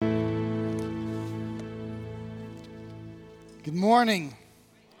Good morning.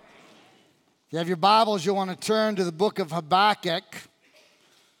 If you have your Bibles, you'll want to turn to the book of Habakkuk.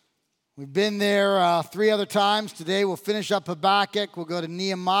 We've been there 3 other times. Today we'll finish up Habakkuk. We'll go to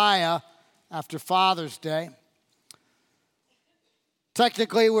Nehemiah after Father's Day.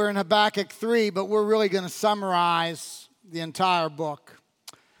 Technically, we're in Habakkuk 3, but we're really going to summarize the entire book.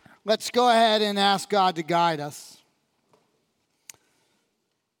 Let's go ahead and ask God to guide us.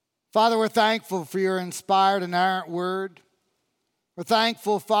 Father, we're thankful for your inspired and inerrant word. We're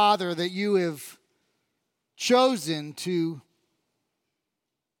thankful, Father, that you have chosen to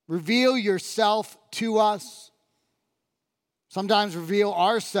reveal yourself to us, sometimes reveal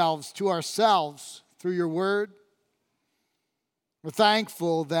ourselves to ourselves through your word. We're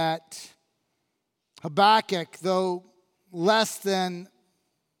thankful that Habakkuk, though less than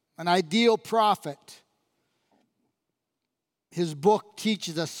an ideal prophet, his book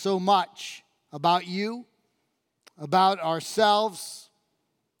teaches us so much about you, about ourselves,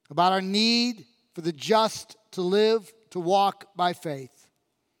 about our need for the just to live, to walk by faith.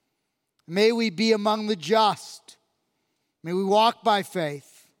 May we be among the just. May we walk by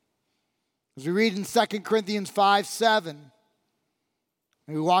faith. As we read in 2 Corinthians 5:7,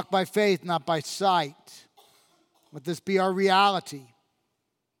 may we walk by faith, not by sight. Let this be our reality,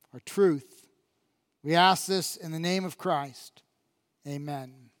 our truth. We ask this in the name of Christ.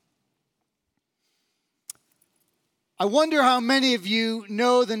 Amen. I wonder how many of you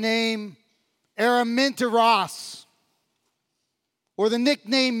know the name Araminta-Ross, or the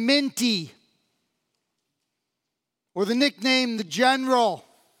nickname Minty, or the nickname the General,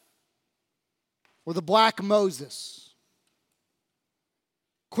 or the Black Moses.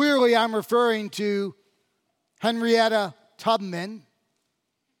 Clearly, I'm referring to Henrietta Tubman,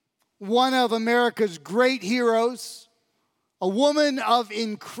 one of America's great heroes, a woman of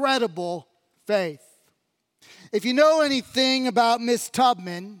incredible faith. If you know anything about Miss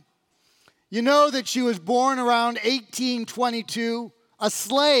Tubman, you know that she was born around 1822, a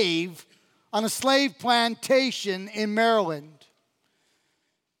slave on a slave plantation in Maryland.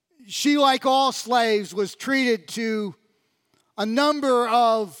 She, like all slaves, was treated to a number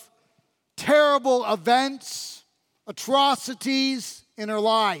of terrible events, atrocities in her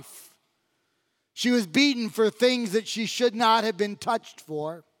life. She was beaten for things that she should not have been touched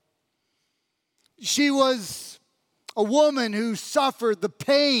for. She was a woman who suffered the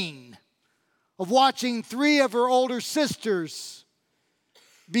pain of watching 3 of her older sisters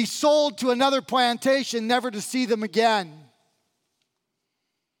be sold to another plantation, never to see them again.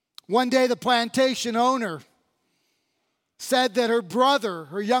 One day, the plantation owner said that her brother,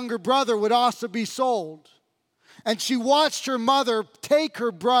 her younger brother, would also be sold. And she watched her mother take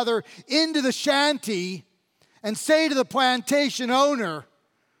her brother into the shanty and say to the plantation owner,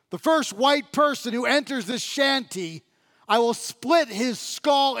 "The first white person who enters this shanty, I will split his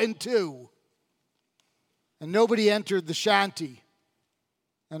skull in 2. And nobody entered the shanty,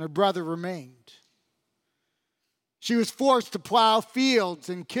 and her brother remained. She was forced to plow fields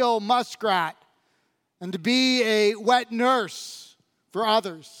and kill muskrat and to be a wet nurse for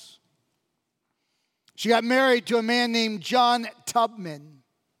others. She got married to a man named John Tubman.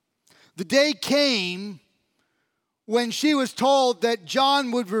 The day came when she was told that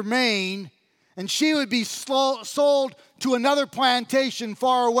John would remain and she would be sold to another plantation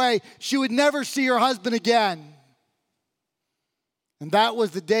far away. She would never see her husband again. And that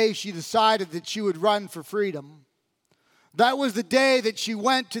was the day she decided that she would run for freedom. That was the day that she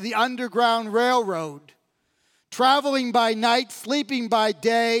went to the Underground Railroad, traveling by night, sleeping by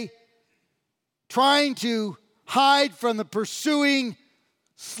day, trying to hide from the pursuing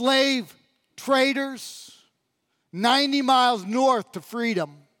slave traders 90 miles north to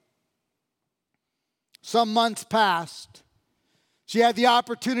freedom. Some months passed. She had the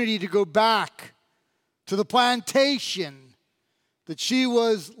opportunity to go back to the plantation that she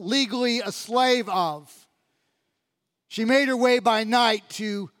was legally a slave of. She made her way by night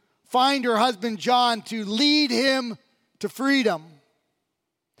to find her husband John, to lead him to freedom.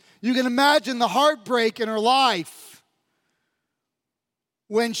 You can imagine the heartbreak in her life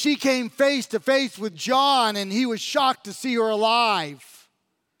when she came face to face with John and he was shocked to see her alive.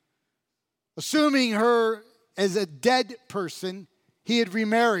 Assuming her as a dead person, he had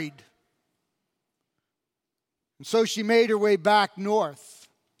remarried. And so she made her way back north.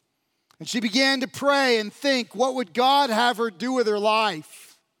 And she began to pray and think, what would God have her do with her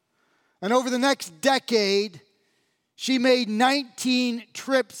life? And over the next decade, she made 19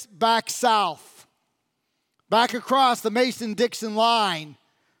 trips back south, back across the Mason-Dixon line,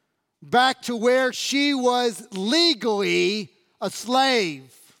 back to where she was legally a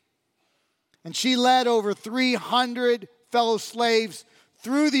slave. And she led over 300 fellow slaves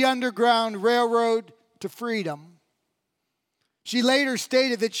through the Underground Railroad to freedom. She later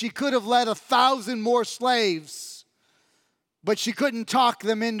stated that she could have led 1,000 more slaves, but she couldn't talk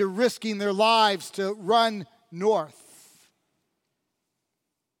them into risking their lives to run north.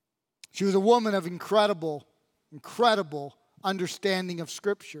 She was a woman of incredible understanding of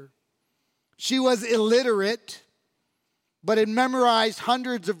Scripture. She was illiterate, but had memorized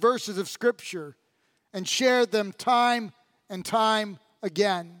hundreds of verses of Scripture and shared them time and time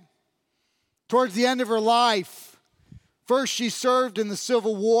again. Towards the end of her life, first she served in the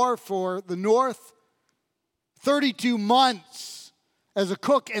Civil War for the North, 32 months as a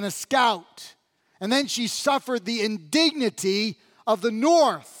cook and a scout, and then she suffered the indignity of the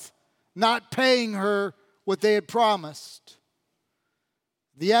North not paying her what they had promised.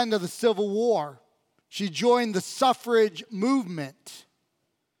 At the end of the Civil War, she joined the suffrage movement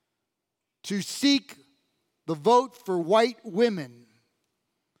to seek the vote for white women.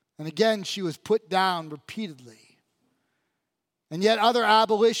 And again, she was put down repeatedly. And yet other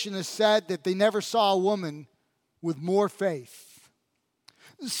abolitionists said that they never saw a woman with more faith.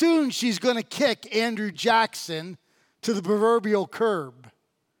 Soon she's going to kick Andrew Jackson to the proverbial curb.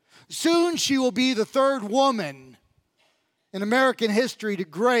 Soon she will be the third woman in American history to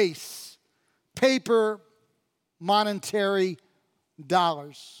grace paper monetary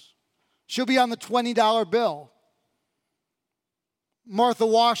dollars. She'll be on the $20 bill. Martha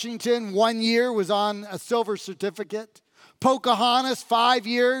Washington, 1 year, was on a silver certificate. Pocahontas, 5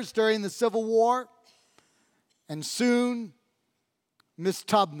 years during the Civil War. And soon, Miss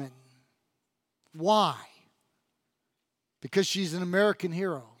Tubman. Why? Because she's an American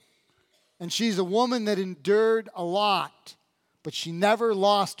hero. And she's a woman that endured a lot, but she never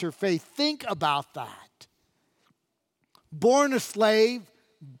lost her faith. Think about that. Born a slave,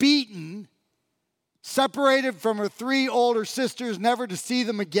 beaten, separated from her 3 older sisters, never to see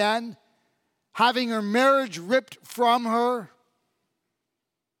them again, having her marriage ripped from her,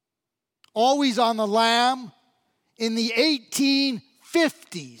 always on the lam. In the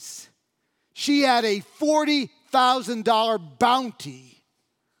 1850s, she had a $40,000 bounty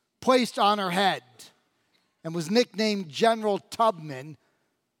placed on her head and was nicknamed General Tubman,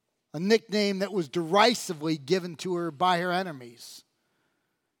 a nickname that was derisively given to her by her enemies.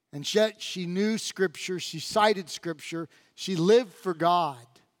 And yet she knew Scripture, she cited Scripture, she lived for God.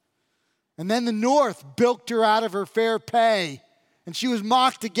 And then the North bilked her out of her fair pay, and she was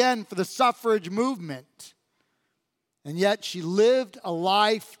mocked again for the suffrage movement. And yet she lived a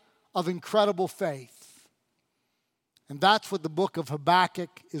life of incredible faith. And that's what the book of Habakkuk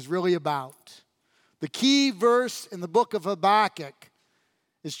is really about. The key verse in the book of Habakkuk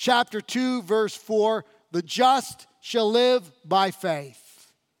is chapter 2, verse 4. The just shall live by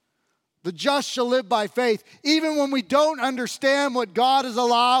faith. The just shall live by faith. Even when we don't understand what God is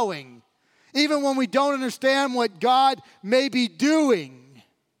allowing, even when we don't understand what God may be doing,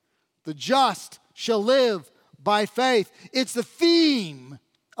 the just shall live by faith. It's the theme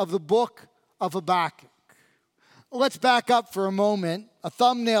of the book of Habakkuk. Let's back up for a moment, a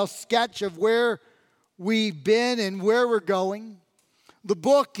thumbnail sketch of where we've been and where we're going. The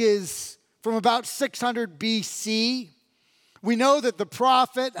book is from about 600 BC. We know that the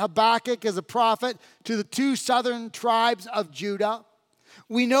prophet Habakkuk is a prophet to the 2 southern tribes of Judah.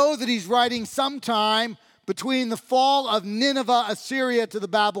 We know that he's writing sometime between the fall of Nineveh, Assyria to the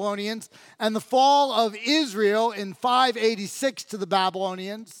Babylonians, and the fall of Israel in 586 to the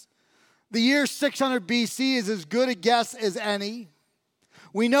Babylonians. The year 600 BC is as good a guess as any.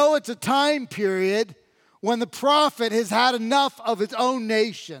 We know it's a time period when the prophet has had enough of his own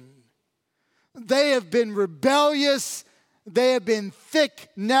nation. They have been rebellious. They have been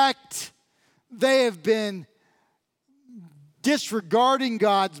thick-necked. They have been disregarding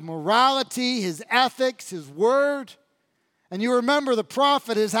God's morality, His ethics, His word. And you remember the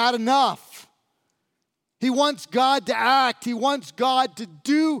prophet has had enough. He wants God to act. He wants God to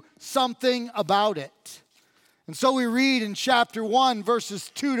do something about it. And so we read in chapter 1, verses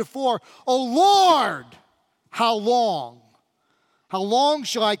 2 to 4, "O Lord, how long? How long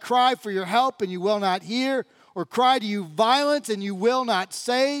shall I cry for your help and you will not hear, or cry to you violence and you will not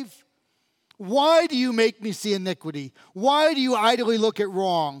save? Why do you make me see iniquity? Why do you idly look at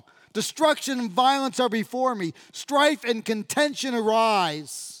wrong? Destruction and violence are before me. Strife and contention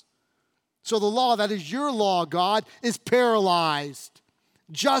arise." So the law, that is your law, God, is paralyzed.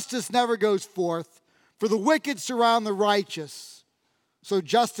 Justice never goes forth, for the wicked surround the righteous. So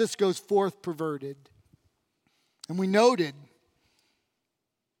justice goes forth perverted. And we noted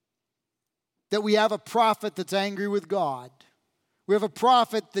that we have a prophet that's angry with God. We have a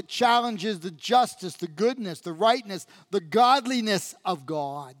prophet that challenges the justice, the goodness, the rightness, the godliness of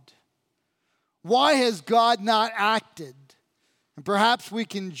God. Why has God not acted? And perhaps we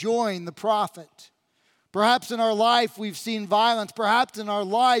can join the prophet. Perhaps in our life we've seen violence. Perhaps in our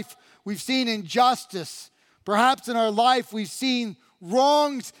life we've seen injustice. Perhaps in our life we've seen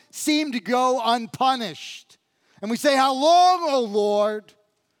wrongs seem to go unpunished. And we say, how long, O Lord,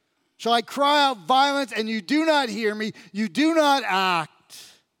 shall I cry out violence and you do not hear me, you do not act?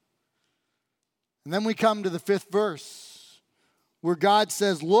 And then we come to the 5th verse where God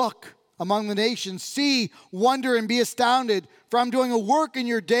says, look among the nations, see, wonder, and be astounded, for I'm doing a work in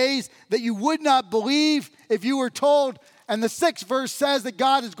your days that you would not believe if you were told. And the 6th verse says that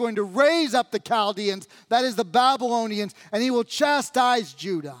God is going to raise up the Chaldeans, that is the Babylonians, and he will chastise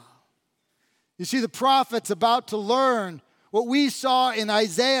Judah. You see, the prophet's about to learn what we saw in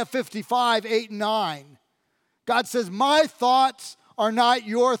Isaiah 55, 8 and 9. God says, my thoughts are not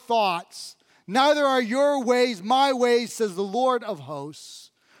your thoughts, neither are your ways my ways, says the Lord of hosts.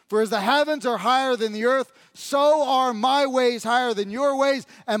 For as the heavens are higher than the earth, so are my ways higher than your ways,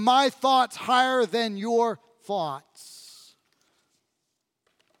 and my thoughts higher than your thoughts.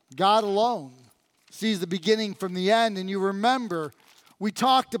 God alone sees the beginning from the end, and you remember we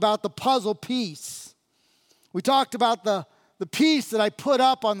talked about the puzzle piece. We talked about the piece that I put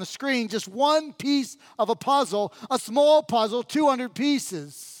up on the screen, just one piece of a puzzle, a small puzzle, 200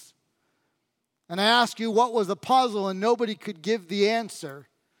 pieces. And I asked you what was the puzzle, and nobody could give the answer.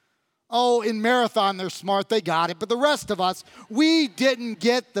 Oh, in Marathon, they're smart, they got it. But the rest of us, we didn't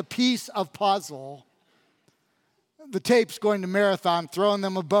get the piece of puzzle. The tape's going to Marathon, throwing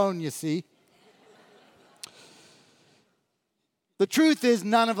them a bone, you see. The truth is,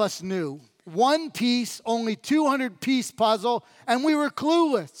 none of us knew. One piece, only 200-piece puzzle, and we were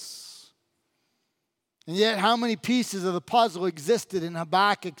clueless. And yet, how many pieces of the puzzle existed in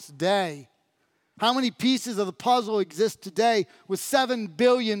Habakkuk's day? How many pieces of the puzzle exist today with 7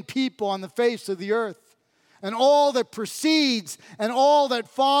 billion people on the face of the earth? And all that precedes and all that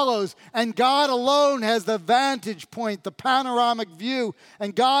follows. And God alone has the vantage point, the panoramic view.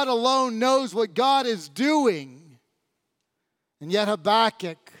 And God alone knows what God is doing. And yet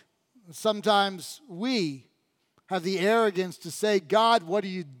Habakkuk, sometimes we have the arrogance to say, God, what are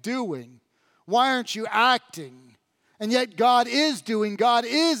you doing? Why aren't you acting? And yet God is doing, God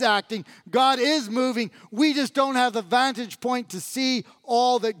is acting, God is moving. We just don't have the vantage point to see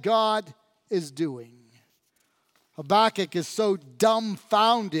all that God is doing. Habakkuk is so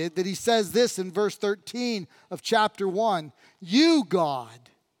dumbfounded that he says this in verse 13 of chapter 1. You, God,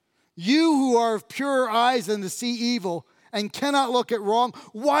 you who are of purer eyes than to see evil and cannot look at wrong,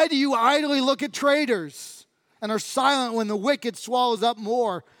 why do you idly look at traitors and are silent when the wicked swallows up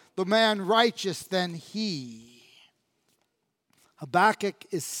more the man righteous than he? Habakkuk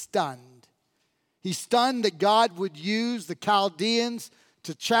is stunned. He's stunned that God would use the Chaldeans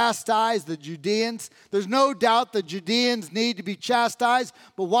to chastise the Judeans. There's no doubt the Judeans need to be chastised,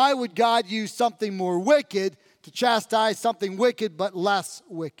 but why would God use something more wicked to chastise something wicked but less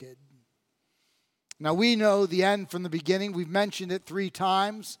wicked? Now we know the end from the beginning. We've mentioned it 3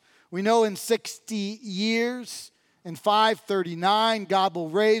 times. We know in 60 years, in 539, God will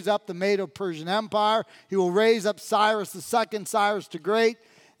raise up the Medo-Persian Empire. He will raise up Cyrus II, Cyrus the Great,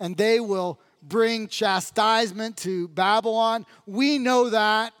 and they will bring chastisement to Babylon. We know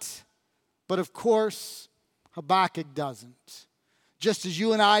that, but of course, Habakkuk doesn't. Just as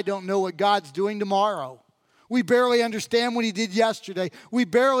you and I don't know what God's doing tomorrow. We barely understand what he did yesterday. We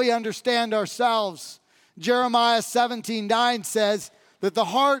barely understand ourselves. Jeremiah 17:9 says that the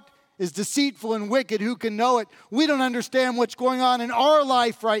heart is deceitful and wicked. Who can know it? We don't understand what's going on in our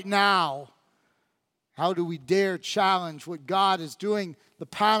life right now. How do we dare challenge what God is doing, the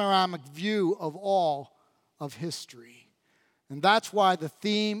panoramic view of all of history? And that's why the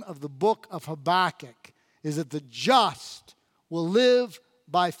theme of the book of Habakkuk is that the just will live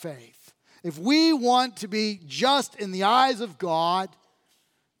by faith. If we want to be just in the eyes of God,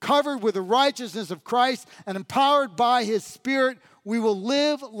 covered with the righteousness of Christ and empowered by his Spirit, we will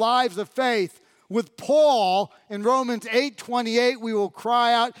live lives of faith. With Paul in Romans 8:28, we will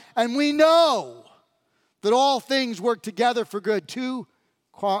cry out, and we know that all things work together for good. Two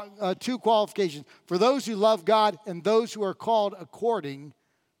qualifications: for those who love God and those who are called according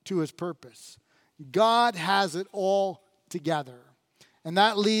to his purpose. God has it all together. And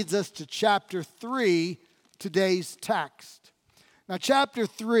that leads us to chapter 3, today's text. Now, chapter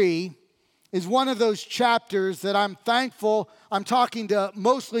 3 is one of those chapters that I'm thankful I'm talking to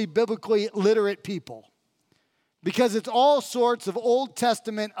mostly biblically literate people, because it's all sorts of Old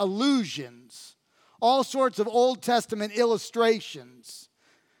Testament allusions, all sorts of Old Testament illustrations.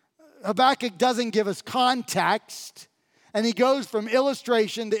 Habakkuk doesn't give us context, and he goes from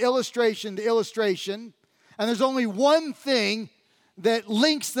illustration to illustration to illustration, and there's only one thing that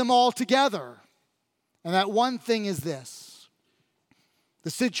links them all together. And that one thing is this: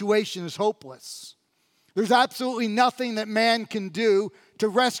 the situation is hopeless. There's absolutely nothing that man can do to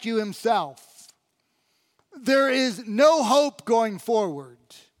rescue himself. There is no hope going forward.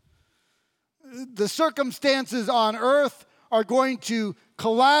 The circumstances on earth are going to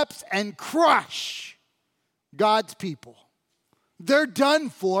collapse and crush God's people. They're done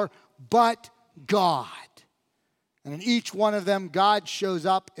for, but God. And in each one of them, God shows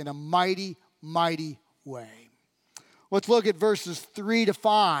up in a mighty, mighty way. Let's look at verses 3 to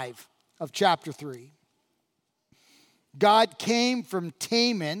 5 of chapter 3. God came from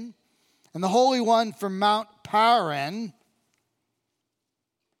Teman, and the Holy One from Mount Paran.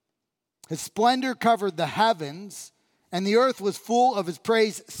 His splendor covered the heavens, and the earth was full of his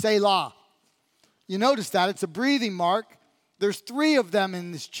praise, Selah. You notice that. It's a breathing mark. There's 3 of them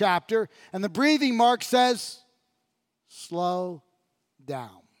in this chapter, and the breathing mark says, slow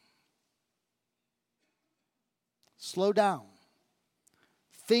down. Slow down.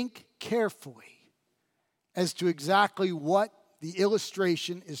 Think carefully as to exactly what the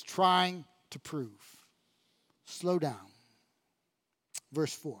illustration is trying to prove. Slow down.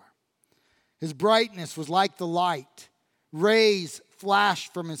 Verse 4. His brightness was like the light. Rays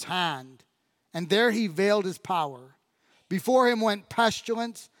flashed from his hand, and there he veiled his power. Before him went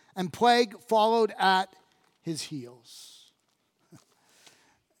pestilence, and plague followed at his heels.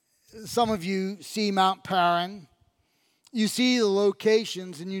 Some of you see Mount Paran. You see the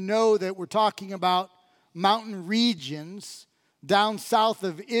locations, and you know that we're talking about mountain regions down south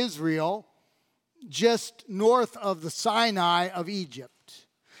of Israel, just north of the Sinai of Egypt.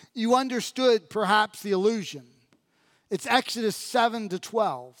 You understood perhaps the allusion. It's Exodus 7 to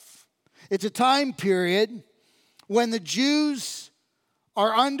 12. It's a time period when the Jews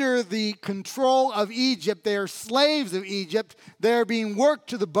are under the control of Egypt. They are slaves of Egypt. They are being worked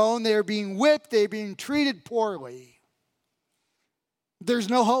to the bone. They are being whipped. They are being treated poorly. There's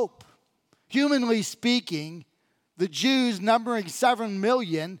no hope. Humanly speaking, the Jews, numbering 7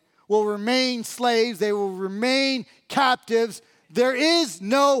 million, will remain slaves. They will remain captives. There is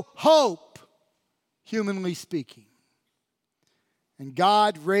no hope, humanly speaking. And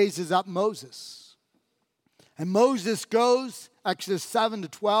God raises up Moses. And Moses goes, Exodus 7 to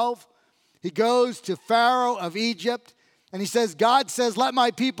 12, he goes to Pharaoh of Egypt, and he says, God says, let my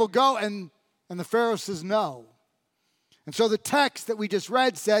people go. And the Pharaoh says, no. And so the text that we just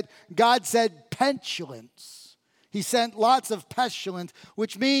read said, God said pestilence. He sent lots of pestilence,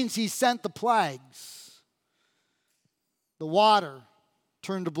 which means he sent the plagues. The water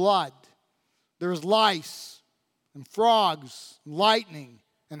turned to blood. There was lice and frogs, and lightning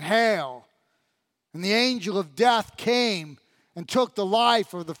and hail. And the angel of death came and took the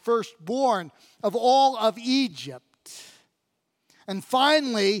life of the firstborn of all of Egypt. And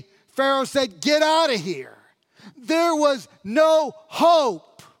finally, Pharaoh said, get out of here. There was no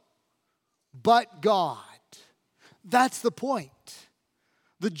hope but God. That's the point.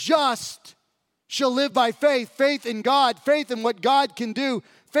 The just shall live by faith. Faith in God, faith in what God can do,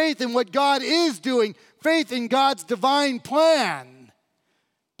 faith in what God is doing, faith in God's divine plan.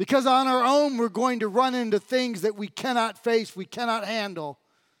 Because on our own, we're going to run into things that we cannot face, we cannot handle.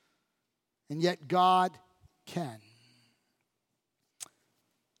 And yet God can.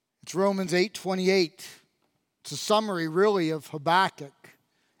 It's Romans 8:28. It's a summary, really, of Habakkuk.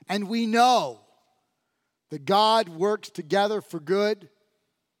 And we know that God works together for good,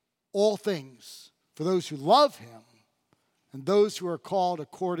 all things, for those who love him and those who are called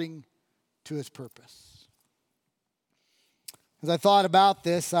according to his purpose. As I thought about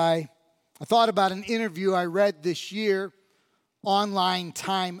this, I thought about an interview I read this year, online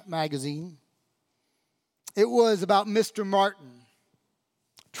Time magazine. It was about Mr. Martin,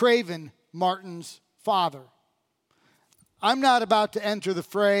 Trayvon Martin's father. I'm not about to enter the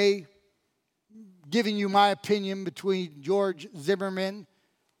fray, giving you my opinion between George Zimmerman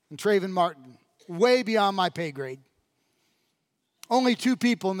and Trayvon Martin. Way beyond my pay grade. Only 2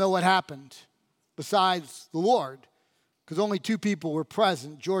 people know what happened besides the Lord, because only 2 people were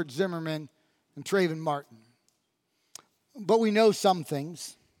present, George Zimmerman and Trayvon Martin. But we know some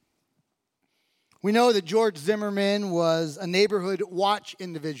things. We know that George Zimmerman was a neighborhood watch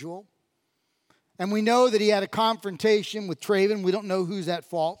individual. And we know that he had a confrontation with Trayvon. We don't know who's at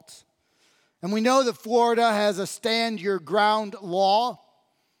fault. And we know that Florida has a stand your ground law.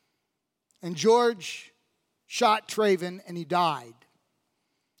 And George shot Trayvon and he died.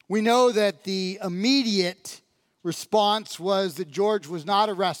 We know that the immediate response was that George was not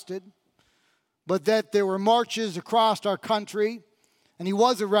arrested, but that there were marches across our country, and he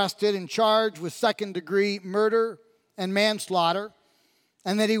was arrested and charged with second-degree murder and manslaughter,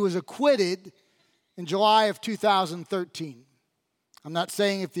 and that he was acquitted in July of 2013. I'm not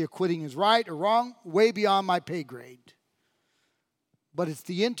saying if the acquitting is right or wrong, way beyond my pay grade. But it's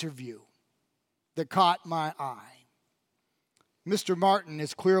the interview that caught my eye. Mr. Martin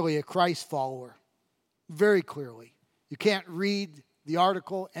is clearly a Christ follower, very clearly. You can't read the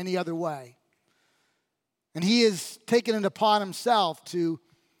article any other way. And he has taken it upon himself to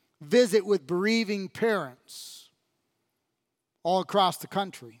visit with bereaving parents all across the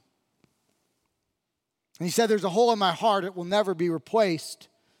country. And he said, there's a hole in my heart, it will never be replaced.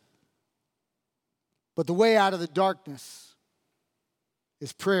 But the way out of the darkness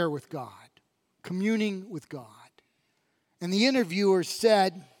is prayer with God, communing with God. And the interviewer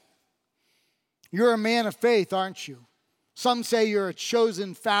said, you're a man of faith, aren't you? Some say you're a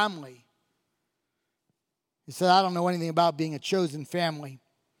chosen family. He said, I don't know anything about being a chosen family.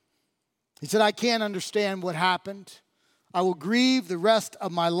 He said, I can't understand what happened. I will grieve the rest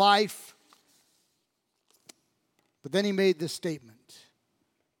of my life. But then he made this statement.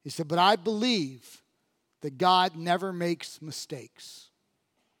 He said, but I believe that God never makes mistakes.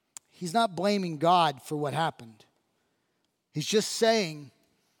 He's not blaming God for what happened. He's just saying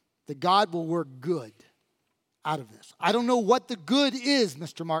that God will work good out of this. I don't know what the good is,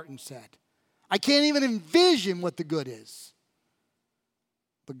 Mr. Martin said. I can't even envision what the good is.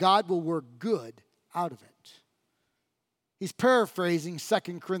 But God will work good out of it. He's paraphrasing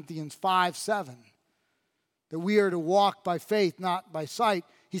 2 Corinthians 5:7, that we are to walk by faith, not by sight.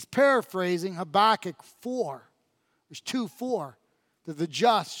 He's paraphrasing Habakkuk 4. There's 2:4, that the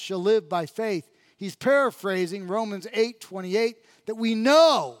just shall live by faith. He's paraphrasing Romans 8:28, that we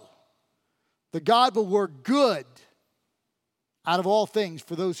know that God will work good out of all things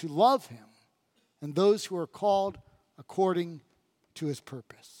for those who love him and those who are called according to his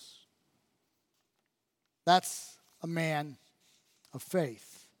purpose. That's a man of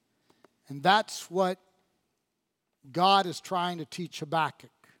faith. And that's what God is trying to teach Habakkuk.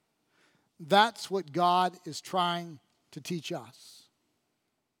 That's what God is trying to teach us.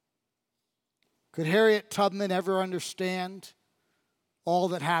 Could Harriet Tubman ever understand all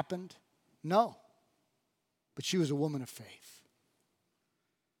that happened? No. But she was a woman of faith.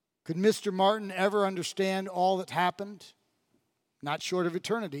 Could Mr. Martin ever understand all that happened? Not short of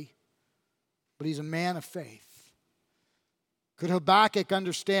eternity. But he's a man of faith. Could Habakkuk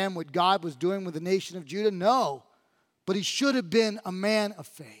understand what God was doing with the nation of Judah? No. But he should have been a man of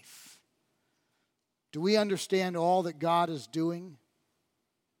faith. Do we understand all that God is doing?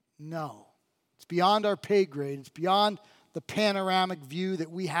 No. It's beyond our pay grade. It's beyond the panoramic view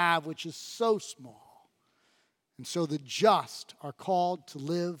that we have, which is so small. And so the just are called to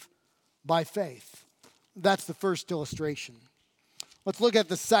live by faith. That's the first illustration. Let's look at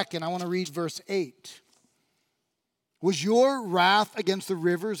the second. I want to read verse 8. Was your wrath against the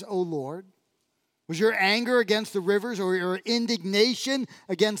rivers, O Lord? Was your anger against the rivers, or your indignation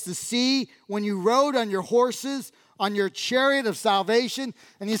against the sea when you rode on your horses, on your chariot of salvation?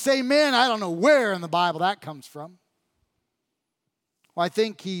 And you say, man, I don't know where in the Bible that comes from. Well, I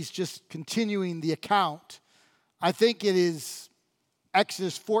think he's just continuing the account. I think it is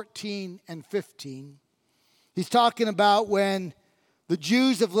Exodus 14 and 15. He's talking about when the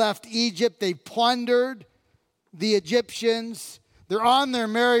Jews have left Egypt, they plundered the Egyptians. They're on their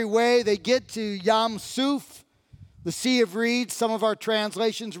merry way. They get to Yam Suf, the Sea of Reeds. Some of our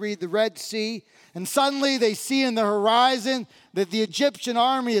translations read the Red Sea. And suddenly they see in the horizon that the Egyptian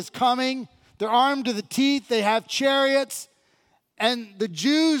army is coming. They're armed to the teeth. They have chariots. And the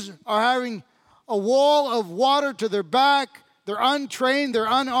Jews are having a wall of water to their back. They're untrained. They're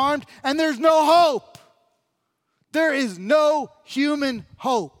unarmed. And there's no hope. There is no human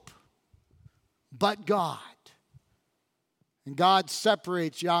hope but God. And God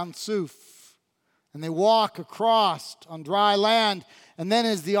separates Yam Suf. And they walk across on dry land. And then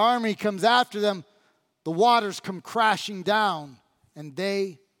as the army comes after them, the waters come crashing down. And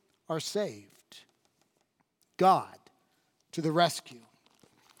they are saved. God to the rescue.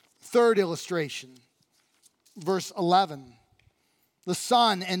 Third illustration, verse 11. The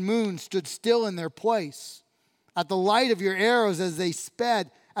sun and moon stood still in their place. At the light of your arrows as they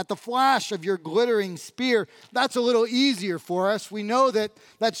sped, at the flash of your glittering spear. That's a little easier for us. We know that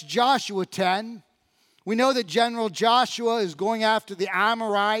that's Joshua 10. We know that General Joshua is going after the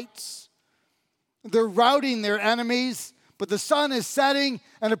Amorites. They're routing their enemies, but the sun is setting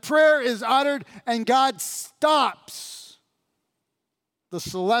and a prayer is uttered and God stops the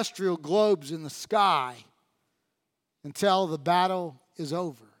celestial globes in the sky until the battle is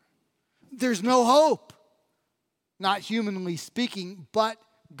over. There's no hope, not humanly speaking, but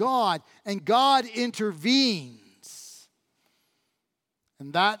God. And God intervenes.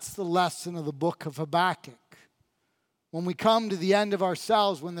 And that's the lesson of the book of Habakkuk. When we come to the end of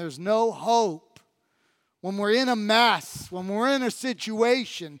ourselves, when there's no hope, when we're in a mess, when we're in a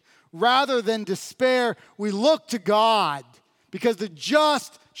situation, rather than despair, we look to God, because the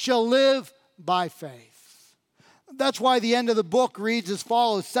just shall live by faith. That's why the end of the book reads as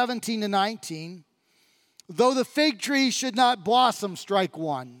follows, 17 to 19. Though the fig tree should not blossom, strike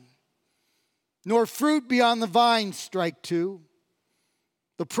one, nor fruit be on the vine, strike two.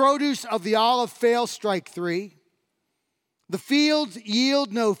 The produce of the olive fail, strike three. The fields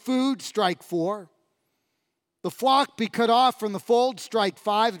yield no food, strike four. The flock be cut off from the fold, strike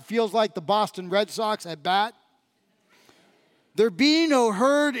five. It feels like the Boston Red Sox at bat. There be no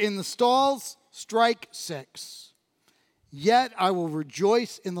herd in the stalls, strike six. Yet I will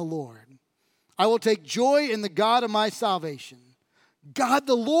rejoice in the Lord. I will take joy in the God of my salvation. God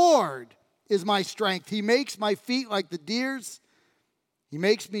the Lord is my strength. He makes my feet like the deer's. He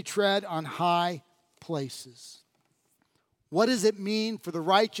makes me tread on high places. What does it mean for the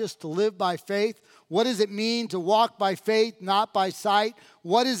righteous to live by faith? What does it mean to walk by faith, not by sight?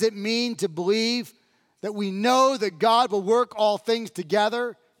 What does it mean to believe that we know that God will work all things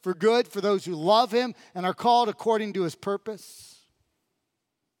together for good for those who love Him and are called according to His purpose?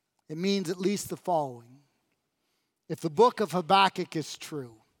 It means at least the following. If the book of Habakkuk is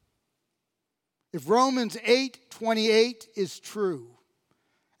true, if Romans 8:28 is true,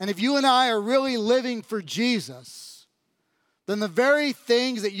 and if you and I are really living for Jesus, then the very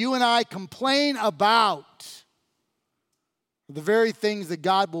things that you and I complain about are the very things that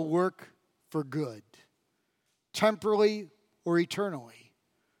God will work for good, temporally or eternally.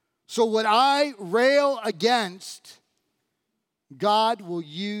 So what I rail against, God will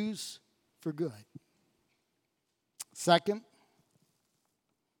use for good. Second,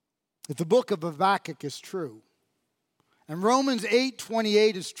 if the book of Habakkuk is true, and Romans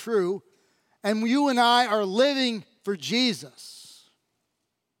 8:28 is true, and you and I are living for Jesus,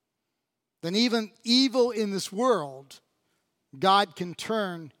 then even evil in this world, God can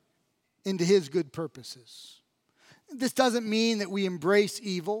turn into His good purposes. This doesn't mean that we embrace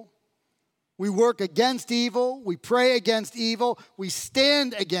evil. We work against evil. We pray against evil. We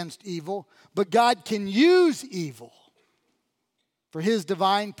stand against evil. But God can use evil for His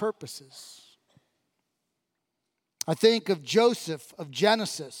divine purposes. I think of Joseph of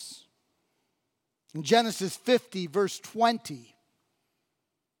Genesis. In Genesis 50, verse 20,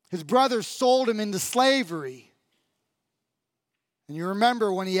 his brothers sold him into slavery. And you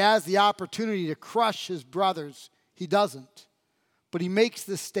remember when he has the opportunity to crush his brothers, he doesn't. But he makes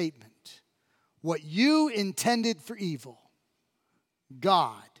this statement: what you intended for evil,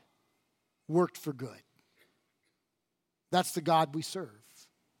 God worked for good. That's the God we serve.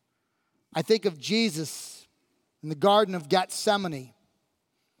 I think of Jesus in the Garden of Gethsemane.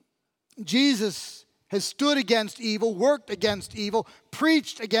 Jesus has stood against evil, worked against evil,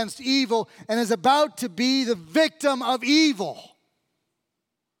 preached against evil, and is about to be the victim of evil.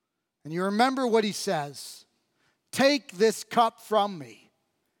 And you remember what He says: take this cup from me.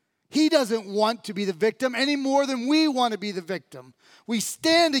 He doesn't want to be the victim any more than we want to be the victim. We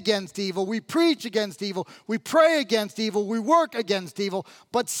stand against evil. We preach against evil. We pray against evil. We work against evil.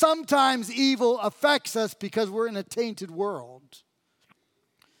 But sometimes evil affects us because we're in a tainted world.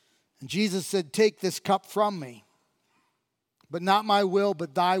 And Jesus said, take this cup from me. But not my will,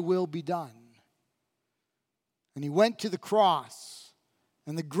 but thy will be done. And He went to the cross.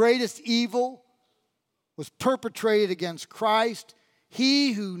 And the greatest evil was perpetrated against Christ.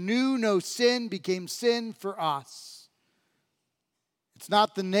 He who knew no sin became sin for us. It's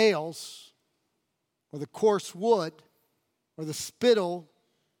not the nails or the coarse wood or the spittle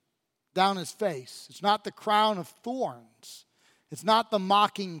down His face. It's not the crown of thorns. It's not the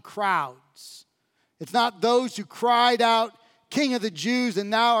mocking crowds. It's not those who cried out, King of the Jews, and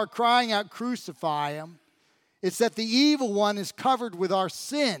now are crying out, crucify Him. It's that the evil one is covered with our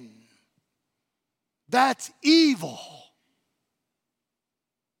sin. That's evil.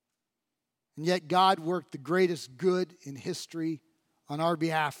 And yet God worked the greatest good in history on our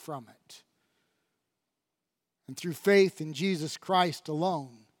behalf from it. And through faith in Jesus Christ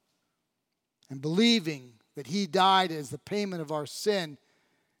alone, and believing that He died as the payment of our sin,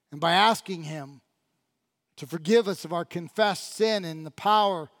 and by asking Him to forgive us of our confessed sin and the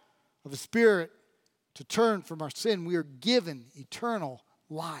power of the Spirit to turn from our sin, we are given eternal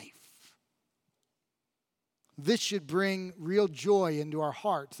life. this should bring real joy into our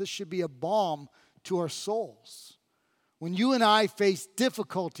hearts. This should be a balm to our souls. When you and I face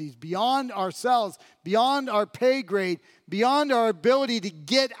difficulties beyond ourselves, beyond our pay grade, beyond our ability to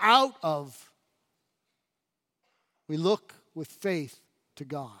get out of, we look with faith to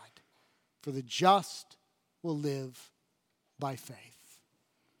God. For the just will live by faith.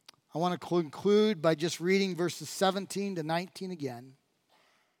 I want to conclude by just reading verses 17 to 19 again.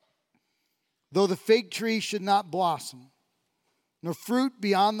 Though the fig tree should not blossom, nor fruit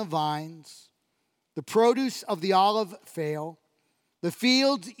be on the vines, the produce of the olive fail, the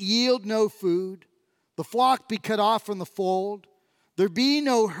fields yield no food, the flock be cut off from the fold, there be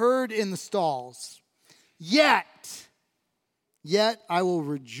no herd in the stalls. Yet I will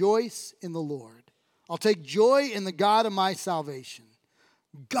rejoice in the Lord. I'll take joy in the God of my salvation.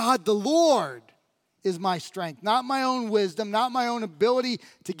 God the Lord is my strength, not my own wisdom, not my own ability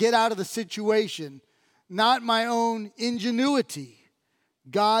to get out of the situation, not my own ingenuity.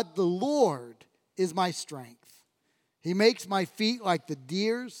 God the Lord is my strength. He makes my feet like the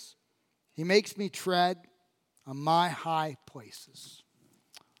deer's. He makes me tread on my high places.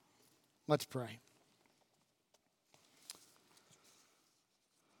 Let's pray.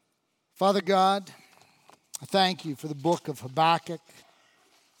 Father God, I thank you for the book of Habakkuk.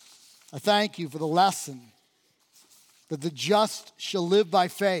 I thank you for the lesson that the just shall live by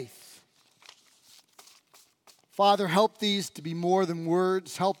faith. Father, help these to be more than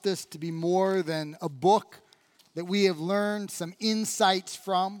words. Help this to be more than a book that we have learned some insights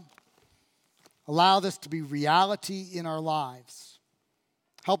from. Allow this to be reality in our lives.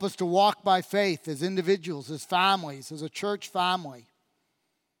 Help us to walk by faith as individuals, as families, as a church family.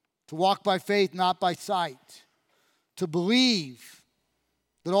 To walk by faith, not by sight. To believe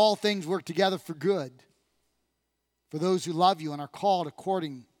that all things work together for good for those who love you and are called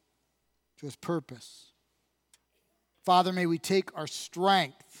according to his purpose. Father, may we take our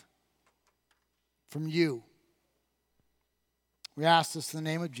strength from you. We ask this in the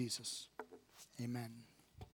name of Jesus. Amen.